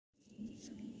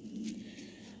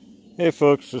Hey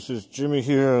folks, this is Jimmy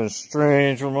here in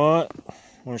Strange, Vermont. I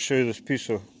want to show you this piece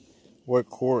of white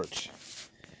quartz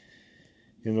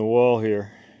in the wall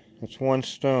here. It's one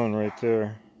stone right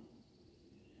there.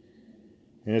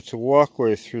 And it's a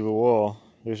walkway through the wall.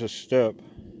 There's a step.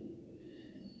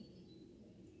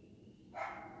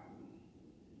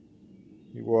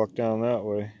 You walk down that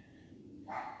way.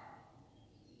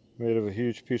 Made of a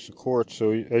huge piece of quartz.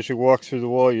 So as you walk through the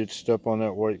wall, you'd step on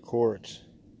that white quartz.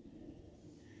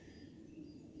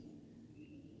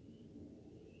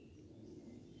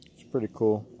 Pretty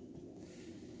cool.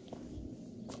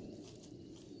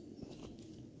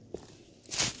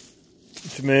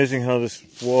 It's amazing how this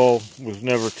wall was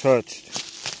never touched,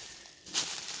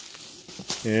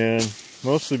 and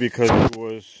mostly because it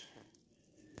was,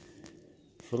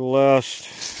 for the last,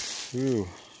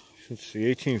 since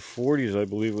the 1840s, I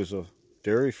believe, was a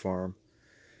dairy farm.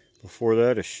 Before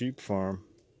that, a sheep farm,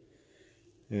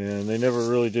 and they never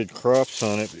really did crops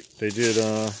on it.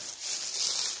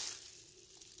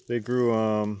 They grew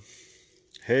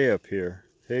hay up here,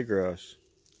 hay grass.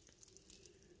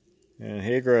 And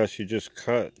hay grass you just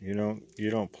cut, you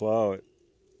don't plow it.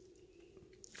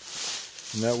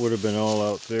 And that would have been all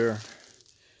out there.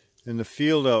 And the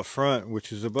field out front,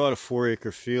 which is about a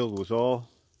 4-acre field, was all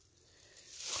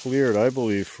cleared, I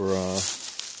believe, for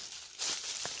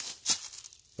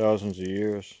thousands of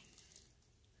years.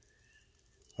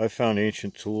 I found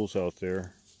ancient tools out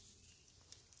there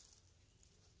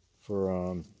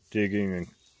for digging and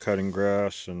cutting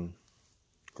grass and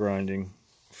grinding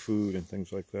food and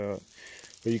things like that.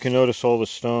 But you can notice all the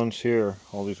stones here,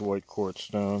 all these white quartz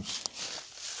stones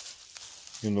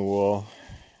in the wall.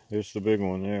 There's the big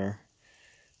one there.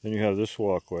 Then you have this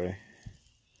walkway.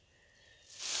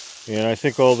 And I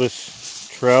think all this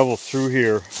travel through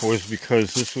here was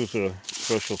because this was a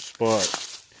special spot.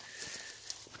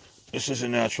 This is a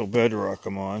natural bedrock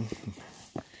I'm on.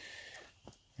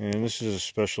 And this is a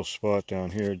special spot down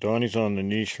here. Donnie's on the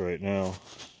niche right now.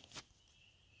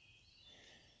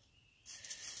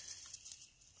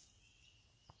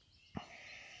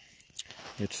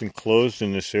 It's enclosed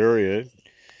in this area. It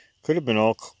could have been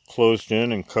all closed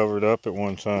in and covered up at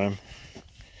one time.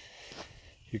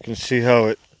 You can see how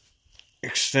it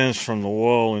extends from the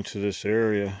wall into this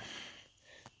area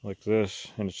like this,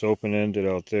 and it's open-ended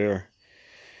out there.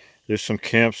 There's some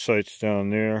campsites down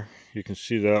there. You can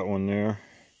see that one there.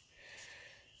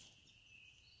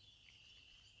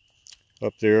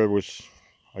 Up there was,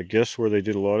 I guess, where they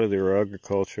did a lot of their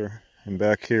agriculture. And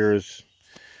back here is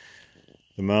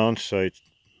the mound site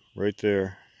right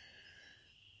there.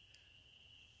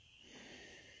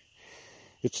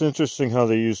 It's interesting how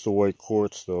they use the white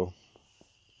quartz, though.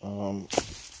 You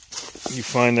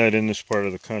find that in this part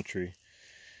of the country.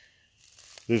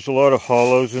 There's a lot of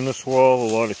hollows in this wall,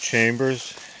 a lot of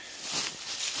chambers.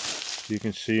 You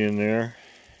can see in there.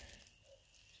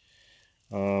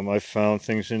 I found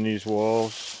things in these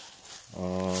walls.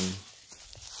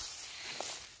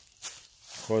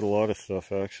 Quite a lot of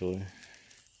stuff, actually.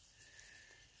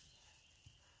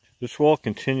 This wall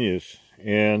continues,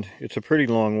 and it's a pretty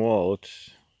long wall. It's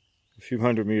a few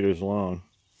hundred meters long.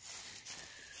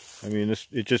 I mean,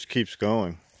 it just keeps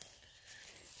going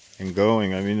and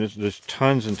going. I mean, there's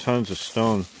tons and tons of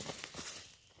stone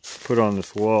put on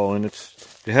this wall, and it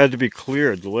had to be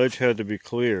cleared. The ledge had to be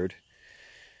cleared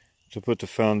to put the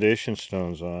foundation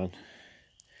stones on,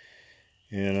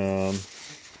 and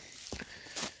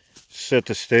set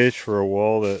the stage for a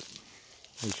wall that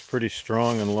was pretty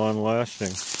strong and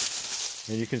long-lasting.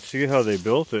 And you can see how they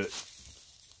built it.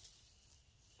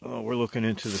 Oh, we're looking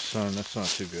into the sun. That's not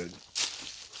too good.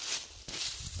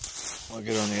 I'll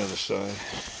get on the other side.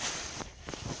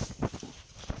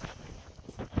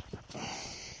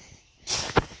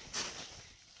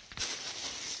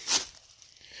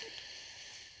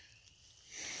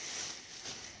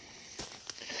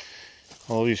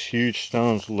 All these huge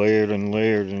stones layered and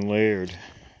layered and layered.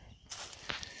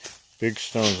 Big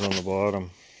stones on the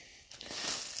bottom.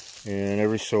 And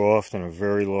every so often a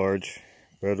very large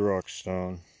bedrock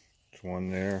stone. There's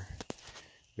one there.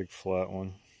 Big flat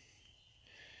one.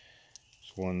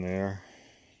 There's one there.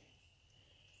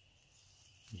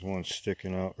 There's one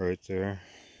sticking out right there.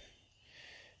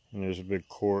 And there's a big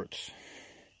quartz.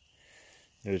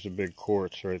 There's a big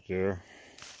quartz right there.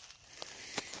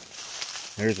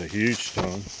 There's a huge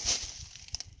stone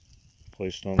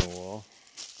placed on the wall.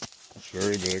 It's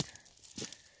very big.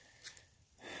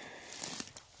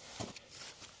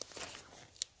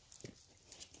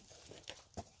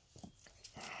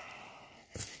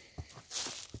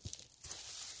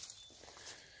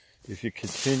 If you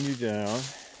continue down,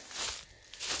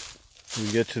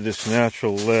 we get to this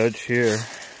natural ledge here.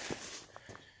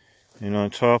 And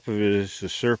on top of it is the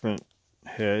serpent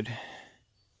head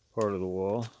part of the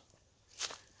wall.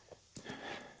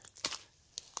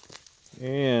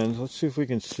 And let's see if we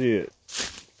can see it.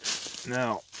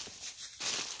 Now,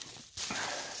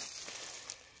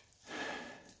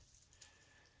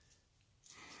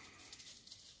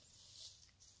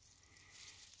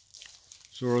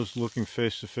 Zoro's looking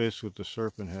face to face with the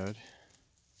serpent head.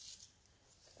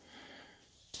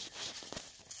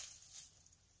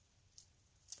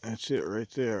 That's it right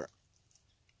there.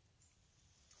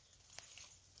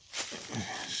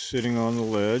 Sitting on the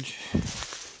ledge.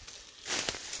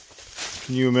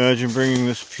 Can you imagine bringing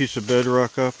this piece of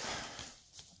bedrock up,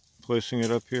 placing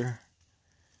it up here?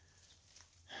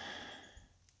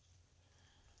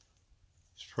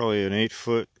 It's probably an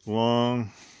 8-foot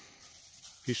long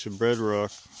piece of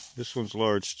bedrock. This one's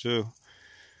large too.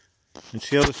 And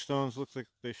see how the stones look like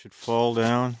they should fall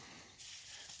down?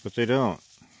 But they don't.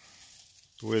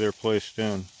 The way they're placed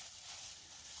in.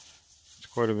 It's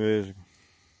quite amazing.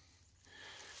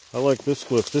 I like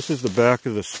this lift. This is the back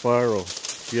of the spiral.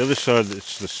 The other side,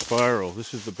 it's the spiral.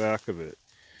 This is the back of it.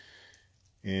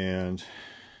 And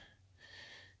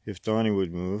if Donnie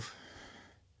would move,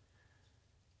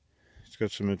 it's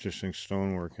got some interesting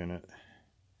stonework in it.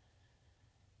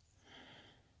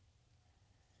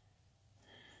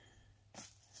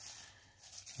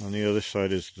 On the other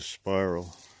side is the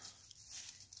spiral.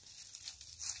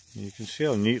 And you can see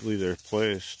how neatly they're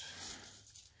placed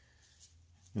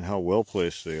and how well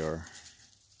placed they are.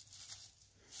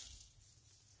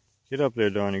 Get up there,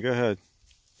 Donnie, go ahead.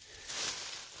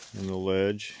 And the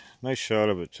ledge. Nice shot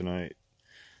of it tonight.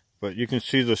 But you can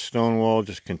see the stone wall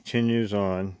just continues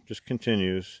on, just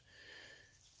continues,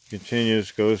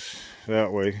 goes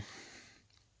that way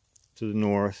to the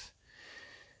north,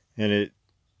 and it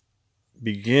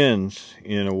begins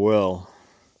in a well,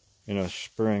 in a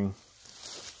spring.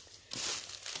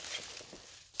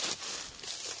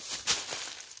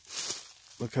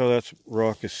 Look how that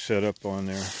rock is set up on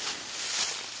there.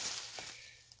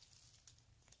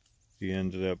 The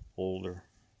end of that boulder.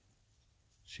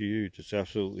 It's huge. It's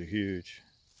absolutely huge.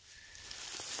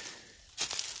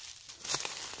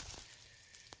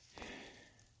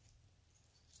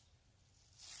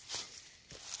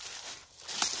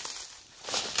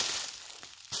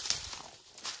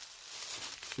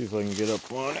 See if I can get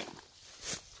up on it.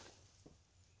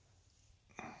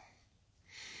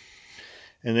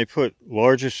 And they put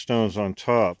larger stones on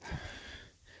top,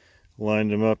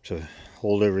 lined them up to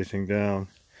hold everything down.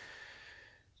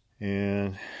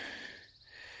 And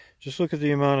just look at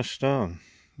the amount of stone.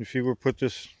 If you were put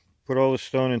all the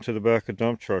stone into the back of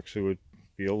dump trucks, it would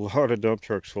be a lot of dump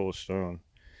trucks full of stone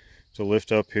to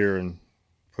lift up here and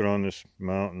put on this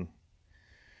mountain.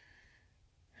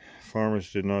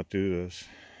 Farmers did not do this.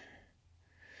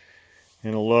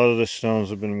 And a lot of the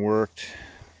stones have been worked,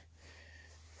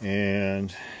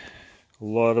 and a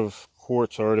lot of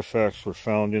quartz artifacts were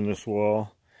found in this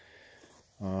wall.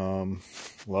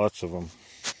 Lots of them.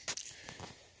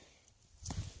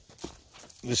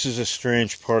 This is a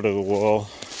strange part of the wall.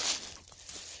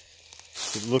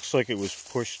 It looks like it was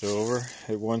pushed over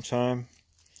at one time,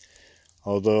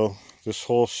 although this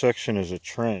whole section is a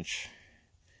trench,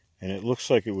 and it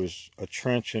looks like it was a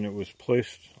trench and it was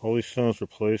placed, all these stones were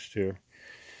placed here.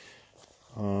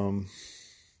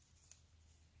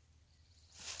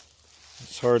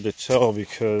 It's hard to tell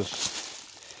because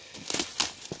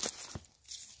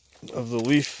of the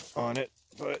leaf on it,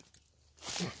 but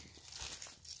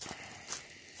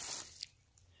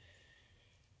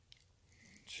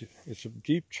it's a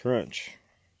deep trench.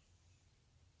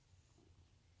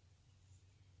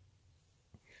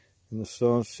 And the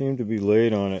stones seem to be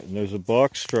laid on it. And there's a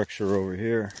box structure over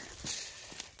here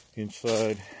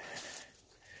inside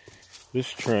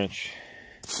this trench.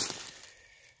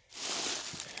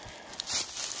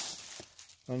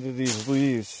 Under these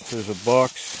leaves, there's a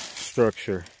box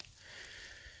structure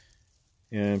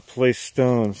and placed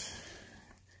stones.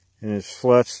 And there's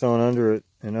flat stone under it,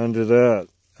 and under that,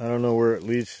 I don't know where it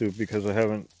leads to because I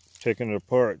haven't taken it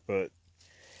apart, but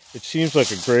it seems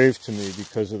like a grave to me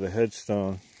because of the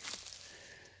headstone,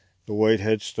 the white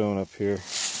headstone up here.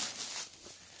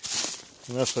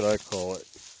 And that's what I call it.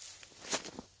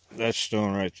 That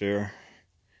stone right there,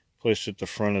 placed at the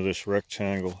front of this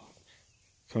rectangle,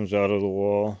 comes out of the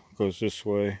wall, goes this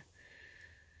way.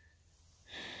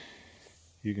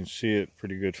 You can see it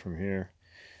pretty good from here.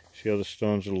 See how the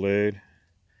stones are laid?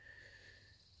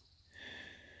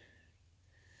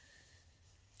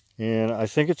 And I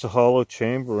think it's a hollow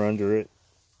chamber under it.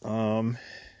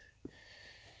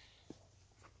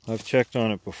 I've checked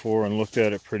on it before and looked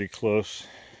at it pretty close.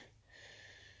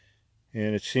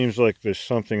 And it seems like there's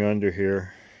something under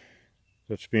here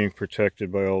that's being protected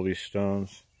by all these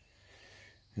stones.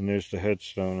 And there's the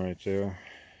headstone right there.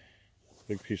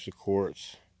 Big piece of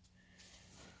quartz.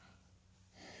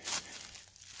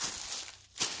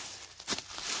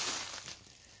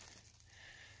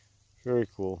 Very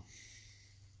cool.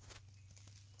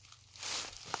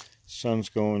 Sun's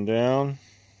going down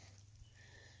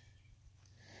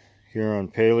here on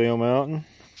Paleo Mountain.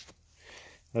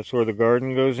 That's where the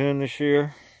garden goes in this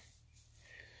year.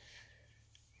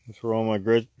 That's where all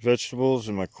my vegetables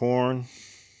and my corn.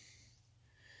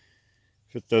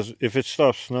 If it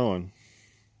stops snowing,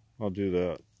 I'll do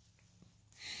that.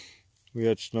 We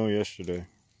had snow yesterday.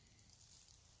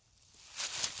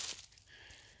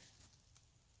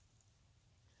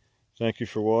 Thank you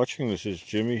for watching. This is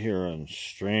Jimmy here on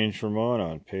Strange Vermont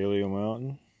on Paleo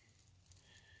Mountain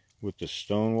with the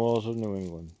stone walls of New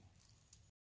England.